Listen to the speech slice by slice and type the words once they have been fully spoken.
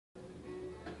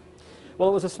Well,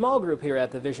 it was a small group here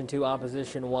at the Vision 2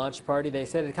 Opposition Watch Party. They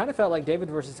said it kind of felt like David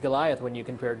versus Goliath when you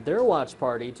compared their watch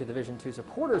party to the Vision 2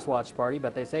 supporters' watch party,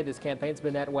 but they say this campaign's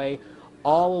been that way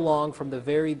all along from the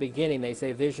very beginning. They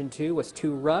say Vision 2 was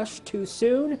too rushed, too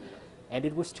soon, and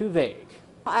it was too vague.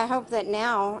 I hope that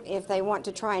now, if they want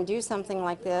to try and do something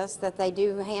like this, that they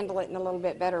do handle it in a little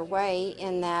bit better way,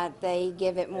 in that they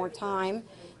give it more time,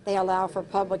 they allow for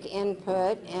public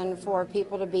input and for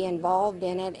people to be involved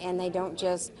in it, and they don't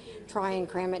just try and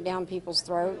cram it down people's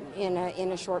throat in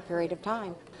a short period of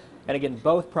time. And again,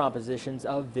 both propositions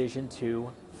of Vision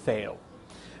 2 fail.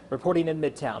 Reporting in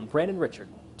Midtown, Brandon Richard,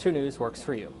 2 News works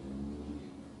for you.